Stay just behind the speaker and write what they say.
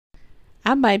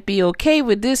I might be okay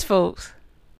with this, folks.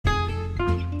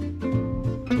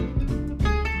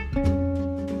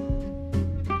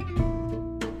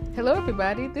 Hello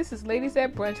everybody, this is Ladies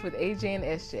at Brunch with AJ and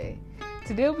SJ.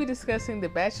 Today we'll be discussing the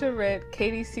Bachelorette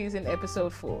Katie season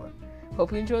episode 4.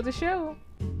 Hope you enjoy the show.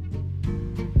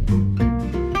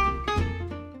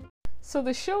 So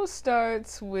the show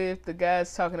starts with the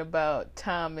guys talking about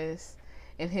Thomas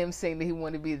and him saying that he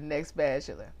wanted to be the next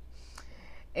Bachelor.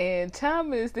 And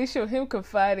Thomas, they show him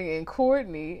confiding in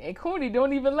Courtney, and Courtney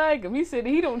don't even like him. He said that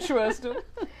he don't trust him,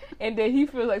 and that he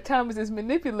feels like Thomas is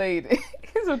manipulated.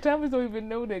 So Thomas don't even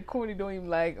know that Courtney don't even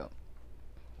like him.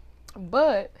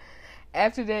 But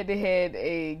after that, they had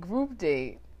a group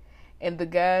date, and the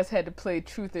guys had to play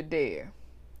Truth or Dare.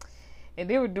 And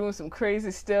they were doing some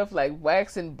crazy stuff like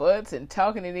waxing butts and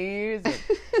talking in ears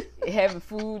and having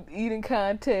food eating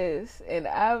contests. And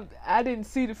I didn't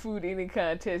see the food eating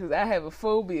contest because I have a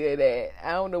phobia of that.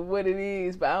 I don't know what it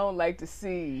is, but I don't like to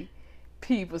see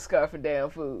people scarfing down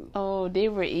food. Oh, they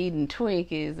were eating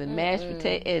Twinkies and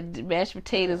mashed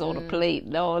potatoes on the plate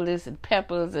and all this and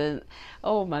peppers and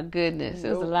oh my goodness, it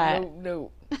was a lot. No.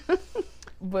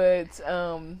 But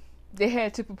they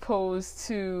had to propose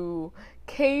to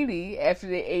Katie after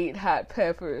they ate hot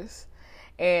peppers,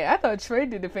 and I thought Trey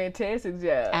did a fantastic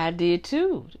job. I did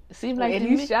too. It seemed like and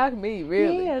he shocked me,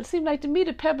 really. Yeah, it seemed like to me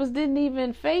the peppers didn't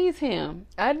even faze him.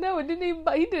 I know, it didn't even.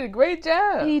 He did a great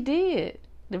job. He did.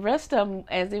 The rest of them,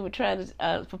 as they were trying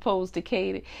to propose to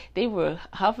Katie, they were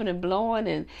huffing and blowing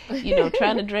and,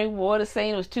 trying to drink water,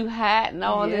 saying it was too hot and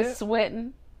all this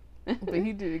sweating. But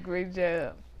he did a great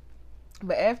job.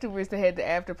 But afterwards, they had the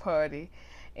after party,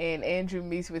 and Andrew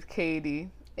meets with Katie,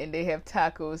 and they have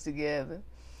tacos together.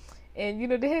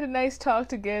 And, they had a nice talk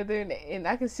together, and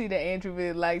I can see that Andrew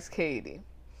really likes Katie.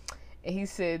 And he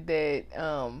said that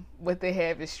what they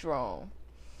have is strong.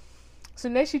 So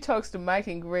next she talks to Mike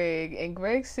and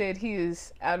Greg said he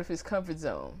is out of his comfort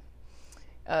zone.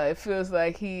 It feels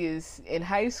like he is in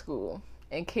high school,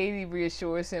 and Katie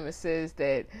reassures him and says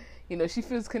that, she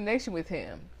feels connection with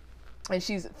him, and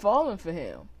she's falling for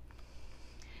him.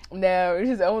 Now, it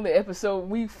is only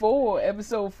episode 4,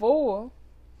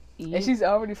 and she's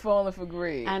already falling for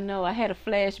Greg. I know. I had a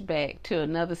flashback to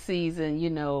another season,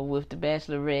 with the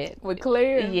Bachelorette. With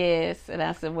Claire? Yes. And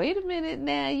I said, wait a minute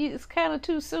now. It's kind of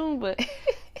too soon, but...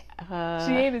 she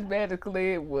ain't as bad as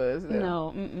Claire was.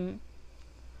 Though. No.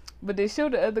 But they show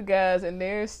the other guys, and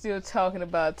they're still talking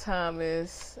about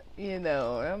Thomas, and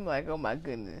I'm like, oh my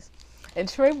goodness. And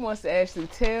Trey wants to actually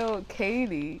tell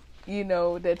Katie,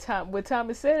 that what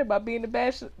Thomas said about being the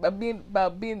Bachelor, about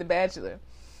being the Bachelor.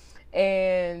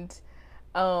 And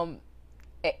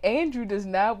Andrew does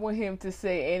not want him to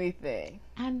say anything.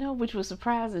 I know, which was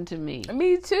surprising to me.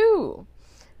 Me too.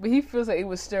 But he feels like it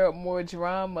would stir up more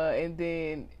drama, and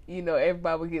then,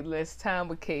 everybody would get less time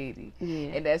with Katie. Yeah.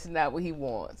 And that's not what he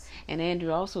wants. And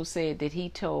Andrew also said that he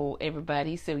told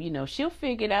everybody, he said, she'll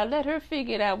figure it out. Let her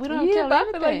figure it out. We don't tell but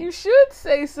anything. I feel like you should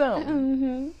say something.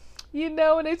 Mm-hmm. And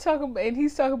they talk about, and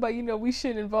he's talking about, we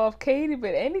shouldn't involve Katie,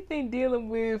 but anything dealing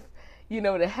with,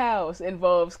 the house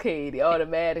involves Katie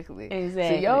automatically.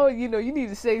 Exactly. So y'all, you need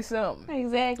to say something.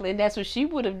 Exactly. And that's what she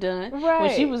would have done right.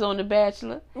 when she was on The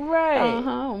Bachelor. Right.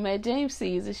 On Matt James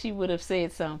season, she would have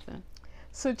said something.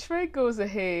 So Trey goes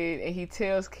ahead and he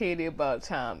tells Katie about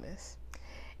Thomas.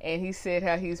 And he said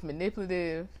how he's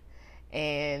manipulative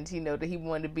and, that he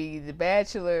wanted to be the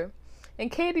Bachelor. And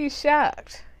Katie is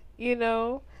shocked,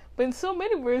 But in so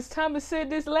many words, Thomas said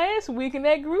this last week in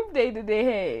that group date that they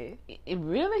had.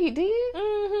 Really? He did?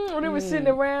 Mm-hmm. When they were sitting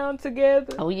around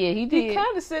together. Oh, yeah, he did. He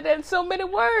kind of said that in so many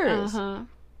words. Uh-huh.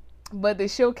 But they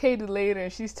show Katie later,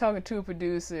 and she's talking to a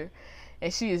producer,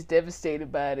 and she is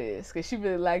devastated by this, because she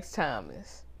really likes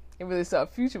Thomas, and really saw a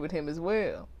future with him as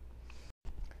well.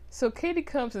 So Katie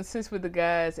comes and sits with the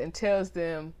guys and tells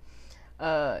them,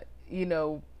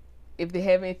 if they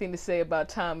have anything to say about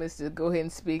Thomas, to go ahead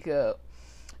and speak up.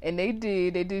 And they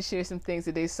did share some things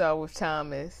that they saw with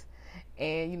Thomas.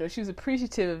 And, she was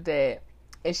appreciative of that.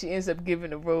 And she ends up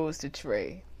giving the rose to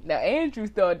Trey. Now, Andrew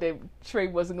thought that Trey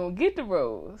wasn't going to get the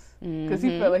rose. Because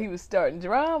he felt like he was starting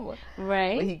drama.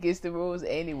 Right. But he gets the rose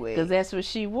anyway. Because that's what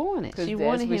she wanted. She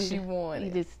wanted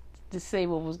him to say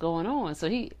what was going on. So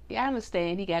I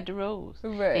understand he got the rose.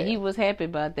 Right. And he was happy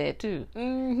about that, too.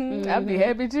 I'd be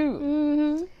happy,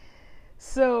 too.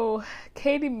 So,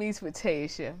 Katie meets with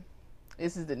Tayshia.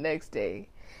 This is the next day.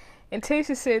 And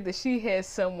Tayshia said that she has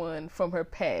someone from her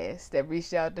past that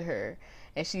reached out to her,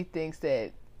 and she thinks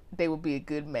that they will be a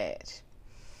good match.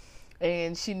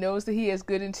 And she knows that he has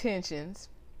good intentions,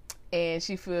 and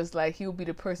she feels like he will be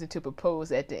the person to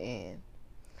propose at the end.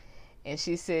 And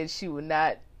she said she will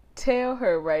not tell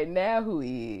her right now who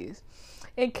he is.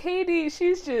 And Katie,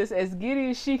 she's just as giddy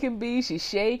as she can be. She's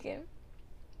shaking.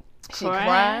 She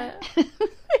crying.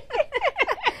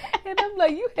 And I'm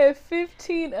like, you have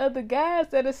 15 other guys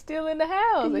that are still in the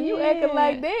house, and you acting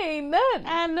like they ain't nothing.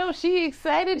 I know. She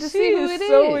excited to see who it is. She is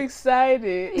so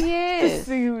excited yes. to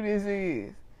see who this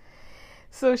is.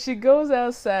 So she goes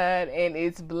outside, and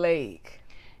it's Blake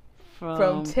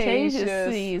from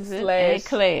Tayshia's season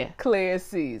and Claire's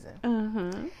season.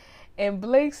 Mm-hmm. And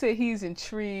Blake said he's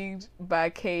intrigued by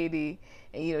Katie,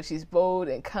 and she's bold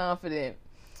and confident.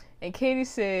 And Katie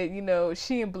said,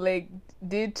 she and Blake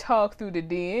did talk through the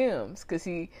DMs because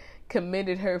he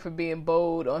commended her for being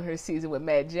bold on her season with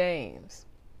Matt James.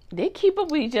 They keep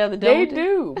up with each other, don't they? They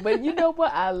do. But you know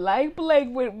what? I like Blake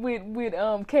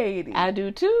with Katie. I do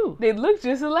too. They look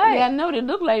just alike. Yeah, I know. They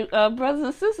look like brothers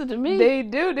and sisters to me. They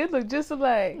do. They look just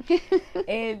alike.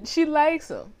 And she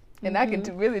likes him. And I can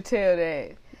really tell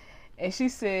that. And she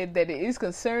said that it is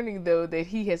concerning, though, that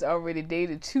he has already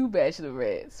dated 2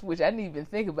 bachelorettes, which I didn't even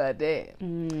think about that.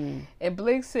 Mm. And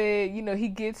Blake said, he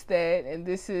gets that, and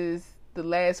this is the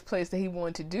last place that he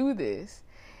wanted to do this.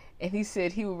 And he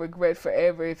said he would regret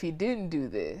forever if he didn't do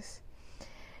this.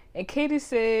 And Katie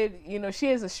said, she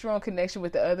has a strong connection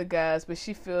with the other guys, but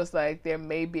she feels like there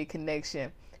may be a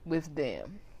connection with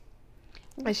them.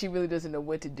 And she really doesn't know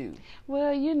what to do.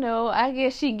 Well, I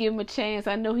guess she can give him a chance.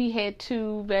 I know he had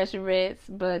 2 bachelorettes,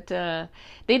 but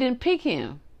they didn't pick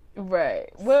him. Right.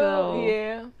 Well,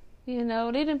 yeah. They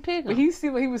didn't pick him. But he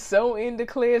seemed like he was so into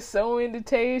Claire, so into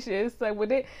Tayshia. It's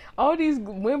like, all these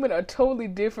women are totally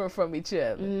different from each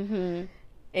other. Mm-hmm.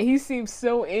 And he seems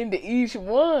so into each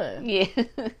one. Yeah.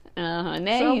 Uh-huh.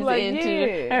 Now so he's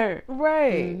into her.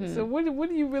 Right. Mm-hmm. So what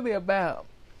are you really about?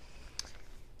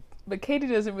 But Katie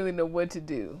doesn't really know what to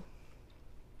do.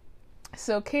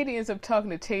 So Katie ends up talking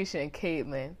to Tayshia and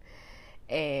Caitlin,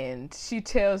 and she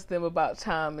tells them about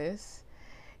Thomas.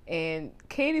 And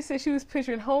Katie said she was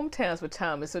picturing hometowns with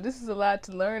Thomas, so this is a lot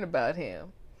to learn about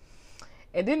him.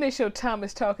 And then they show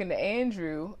Thomas talking to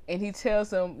Andrew, and he tells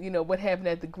them, what happened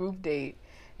at the group date.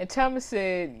 And Thomas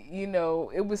said,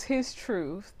 it was his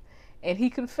truth, and he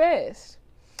confessed.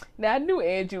 Now, I knew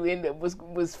Andrew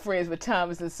was friends with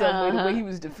Thomas in some way, the way he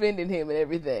was defending him and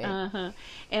everything. Uh-huh.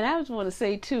 And I just want to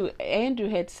say, too, Andrew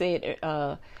had said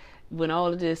when all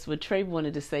of this, when Trey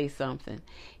wanted to say something,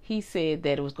 he said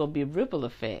that it was going to be a ripple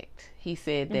effect. He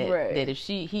said that if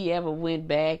he ever went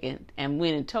back and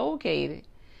went and told Katie,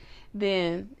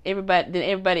 then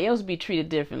everybody else would be treated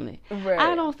differently. Right.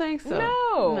 I don't think so.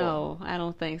 No, I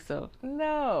don't think so.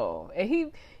 No, and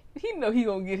he know he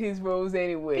gonna get his rose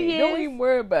anyway. Yes. Don't even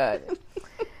worry about it.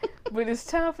 But it's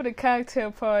time for the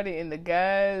cocktail party, and the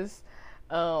guys,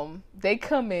 they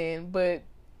come in, but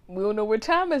we don't know where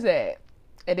Thomas at,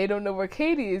 and they don't know where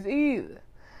Katie is either.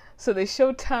 So they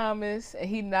show Thomas, and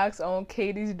he knocks on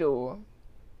Katie's door,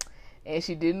 and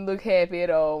she didn't look happy at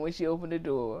all when she opened the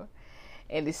door.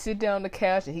 And they sit down on the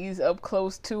couch, and he's up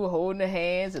close to her, holding her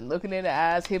hands and looking in her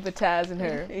eyes, hypnotizing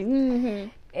her. Mm-hmm.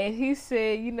 And he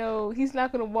said, he's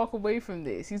not going to walk away from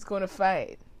this. He's going to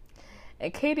fight.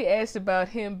 And Katie asked about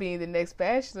him being the next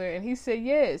bachelor, and he said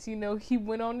yes. He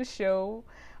went on the show,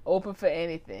 open for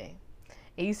anything.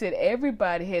 And he said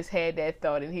everybody has had that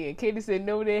thought in here. And Katie said,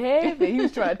 no, they haven't. He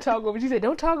was trying to talk over. She said,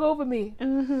 don't talk over me.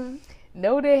 Mm-hmm.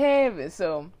 No, they haven't.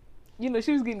 So, she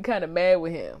was getting kind of mad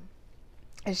with him.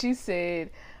 And she said,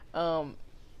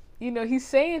 he's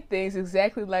saying things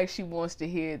exactly like she wants to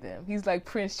hear them. He's like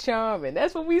Prince Charming.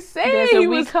 That's what we say. That's what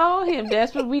we call him.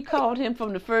 That's what we called him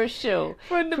from the first show.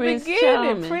 From the Prince beginning,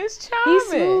 Charming. Prince Charming. He's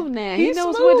smooth now. He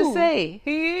knows what to say.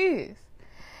 He is.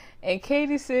 And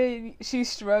Katie said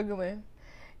she's struggling,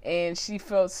 and she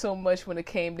felt so much when it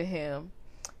came to him.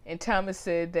 And Thomas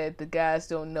said that the guys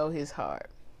don't know his heart.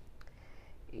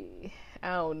 I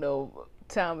don't know.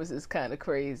 Thomas is kind of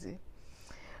crazy.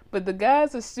 But the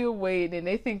guys are still waiting, and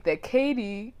they think that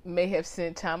Katie may have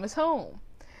sent Thomas home.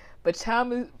 But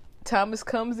Thomas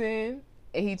comes in,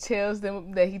 and he tells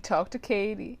them that he talked to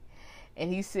Katie, and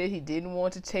he said he didn't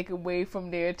want to take away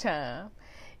from their time.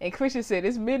 And Christian said,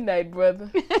 it's midnight,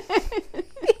 brother.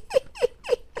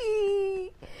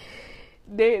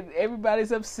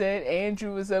 Everybody's upset.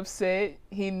 Andrew is upset.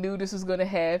 He knew this was going to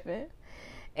happen.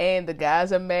 And the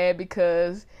guys are mad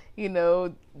because,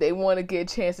 they want to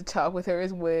get a chance to talk with her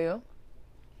as well.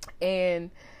 And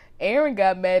Aaron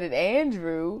got mad at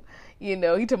Andrew. He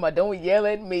talking about, don't yell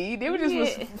at me. They were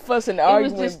just fussing,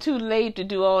 arguing. It was just too late to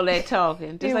do all that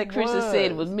talking. Just like Christian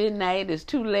said, it was midnight. It's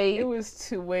too late. It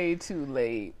was way too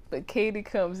late. But Katie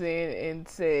comes in and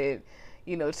said,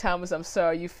 Thomas, I'm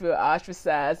sorry you feel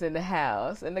ostracized in the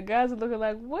house. And the guys are looking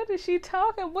like, what is she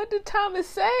talking? What did Thomas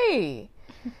say?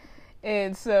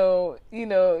 And so,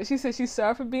 she said she's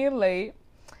sorry for being late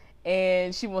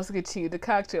and she wants to continue the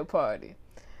cocktail party.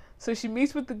 So she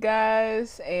meets with the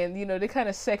guys and, they kind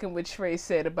of second what Trey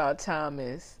said about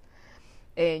Thomas.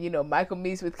 And, Michael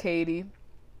meets with Katie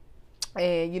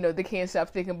and, they can't stop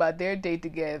thinking about their date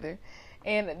together.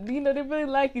 And, they really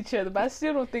like each other, but I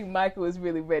still don't think Michael is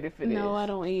really ready for this. No, I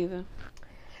don't either.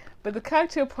 But the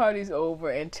cocktail party's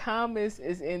over, and Thomas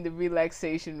is in the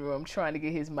relaxation room trying to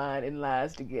get his mind and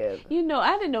lives together.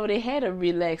 I didn't know they had a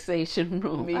relaxation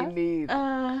room. Me neither.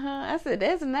 I said,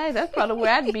 that's nice. That's probably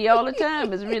where I'd be all the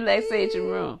time, is a relaxation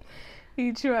room.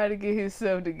 He tried to get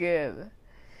himself together.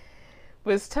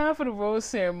 But it's time for the rose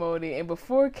ceremony, and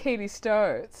before Katie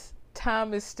starts,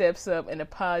 Thomas steps up and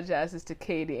apologizes to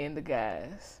Katie and the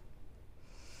guys.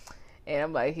 And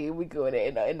I'm like, here we go.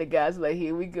 And the guys are like,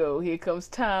 here we go. Here comes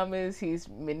Thomas. He's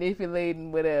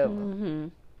manipulating whatever. Mm-hmm.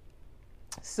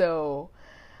 So,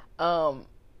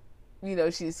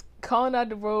 she's calling out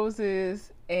the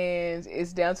roses, and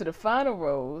it's down to the final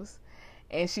rose.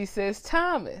 And she says,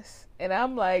 Thomas. And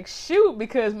I'm like, shoot,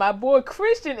 because my boy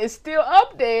Christian is still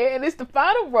up there, and it's the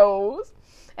final rose.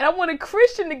 And I wanted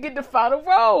Christian to get the final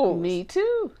rose. Me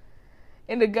too.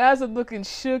 And the guys are looking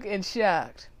shook and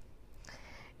shocked.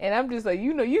 And I'm just like,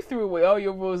 you threw away all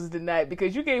your roses tonight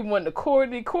because you gave one to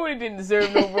Courtney. Courtney didn't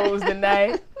deserve no rose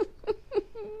tonight.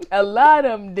 A lot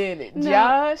of them didn't. No,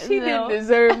 Josh, he didn't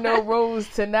deserve no rose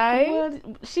tonight.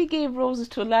 Well, she gave roses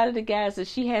to a lot of the guys that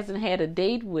she hasn't had a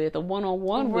date with, a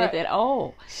one-on-one with at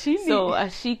all. She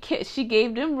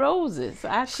gave them roses. So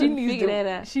I couldn't figure that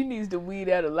out. She needs to weed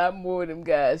out a lot more of them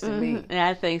guys to me. And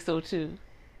I think so too.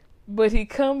 But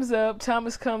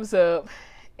Thomas comes up,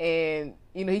 and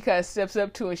he kind of steps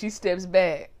up to her, and she steps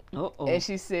back. Uh-oh. And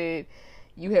she said,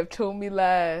 you have told me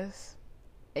lies,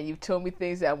 and you've told me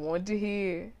things I wanted to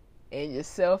hear, and you're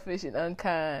selfish and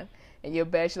unkind, and your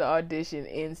bachelor audition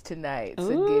ends tonight, so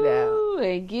get out. Ooh,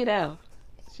 and get out.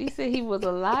 She said he was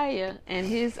a liar, and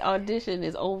his audition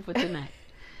is over tonight.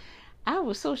 I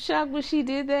was so shocked when she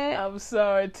did that. I'm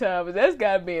sorry, Thomas. That's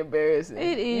got to be embarrassing.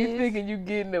 It is. You thinking you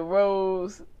getting a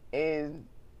rose, and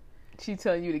she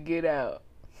telling you to get out.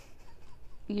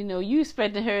 You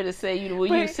expecting her to say, you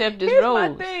accept this here's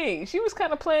rose. My thing. She was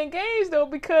kind of playing games,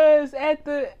 because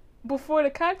before the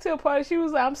cocktail party, she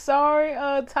was like, I'm sorry,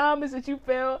 Thomas, that you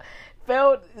felt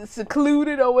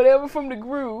secluded or whatever from the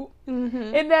group.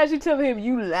 Mm-hmm. And now she's telling him,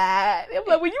 you lied. I'm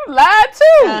like, well, you lied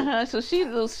too. Uh-huh. So she's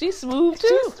smooth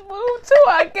too. She's smooth too,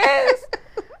 I guess.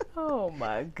 Oh,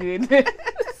 my goodness.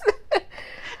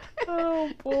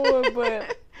 Oh, boy,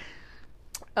 but...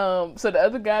 so the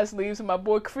other guys leave, so my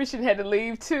boy Christian had to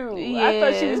leave too. Yes.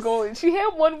 I thought she had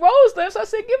one rose left, so I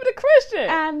said, give it to Christian.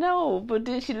 I know, but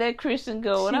then she let Christian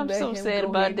go, and I'm so sad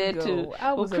about that too.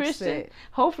 I was Christian, upset.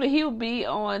 hopefully he'll be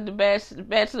on the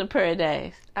Bachelor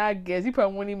Paradise. I guess he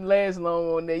probably won't even last long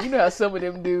on there. You know how some of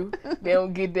them do. They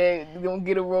don't get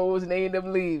a rose and they end up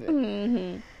leaving.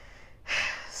 Mm-hmm.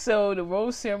 So the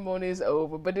rose ceremony is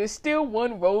over, but there's still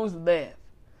one rose left.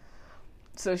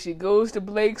 So she goes to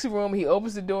Blake's room. He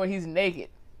opens the door and he's naked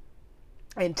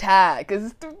and tired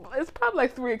because it's probably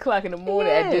like 3 o'clock in the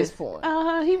morning at this point.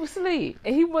 He was asleep,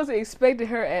 and he wasn't expecting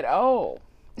her at all.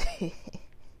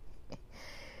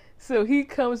 So he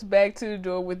comes back to the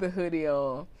door with the hoodie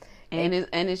on and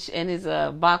his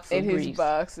boxer and briefs. His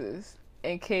boxers.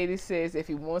 And Katie says if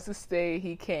he wants to stay,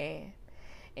 he can.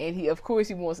 And of course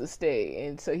he wants to stay,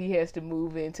 and so he has to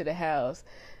move into the house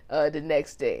the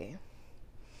next day.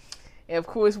 And of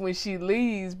course, when she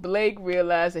leaves, Blake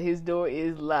realizes that his door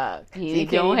is locked. He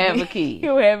don't have a key. He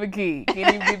don't have a key.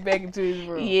 Can't even get back into his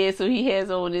room. Yeah, so he has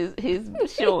on his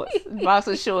shorts,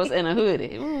 boxer shorts, and a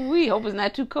hoodie. We hope it's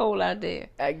not too cold out there.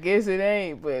 I guess it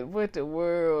ain't, but what the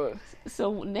world?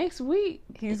 So next week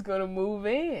he's gonna move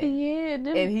in. Yeah,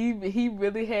 and he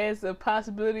really has a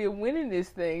possibility of winning this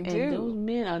thing too. And those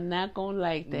men are not gonna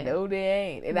like that. No, they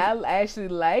ain't. And I actually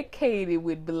like Katie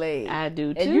with Blake. I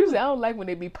do too. And usually I don't like when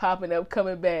they be popping up,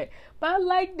 coming back, but I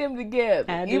like them together.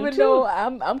 I do Even too. though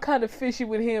I'm kind of fishy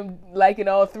with him liking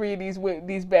all 3 of these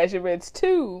bachelorettes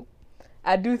too.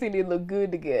 I do think they look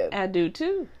good together. I do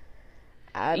too.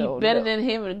 I don't better know. than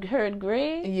him and her and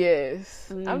Greg? Yes.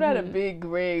 Mm-hmm. I'm not a big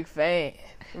Greg fan,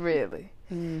 really.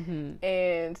 Mm-hmm.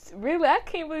 And really, I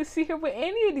can't really see her with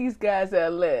any of these guys that are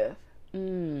left.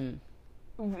 Mm.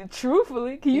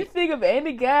 Truthfully, can you think of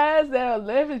any guys that are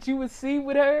left that you would see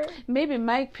with her? Maybe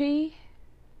Mike P.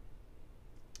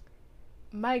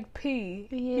 Mike P.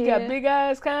 Yeah. He got big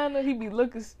eyes, kind of. He be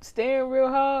staring real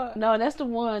hard. No, that's the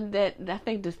one that I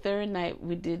think the third night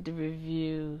we did the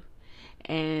review,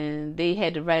 and they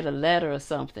had to write a letter or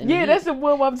something. Yeah, that's the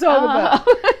one I'm talking about.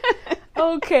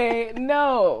 Okay,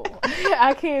 no,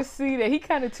 I can't see that. He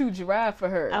kind of too dry for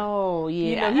her. Oh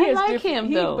yeah, you know, I like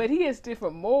him though. But he has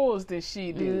different morals than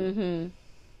she do. Mm-hmm.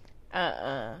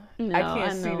 No, I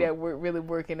can't see that really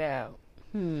working out.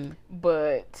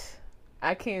 But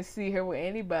I can't see her with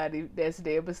anybody that's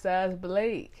there besides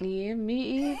Blake. Yeah,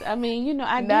 me either. I mean, you know,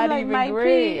 I not do like even Mike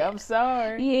Greg. P. I'm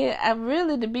sorry. Yeah, I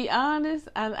really, to be honest,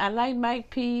 I like Mike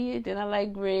P. Then I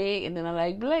like Greg, and then I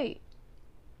like Blake.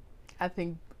 I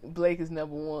think Blake is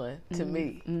number one to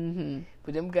me. Mm-hmm.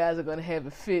 But them guys are gonna have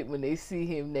a fit when they see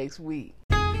him next week.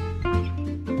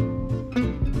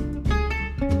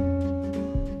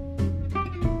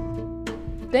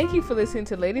 Thank you for listening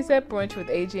to Ladies at Brunch with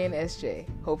AJ and SJ.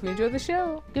 Hope you enjoyed the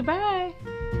show. Goodbye.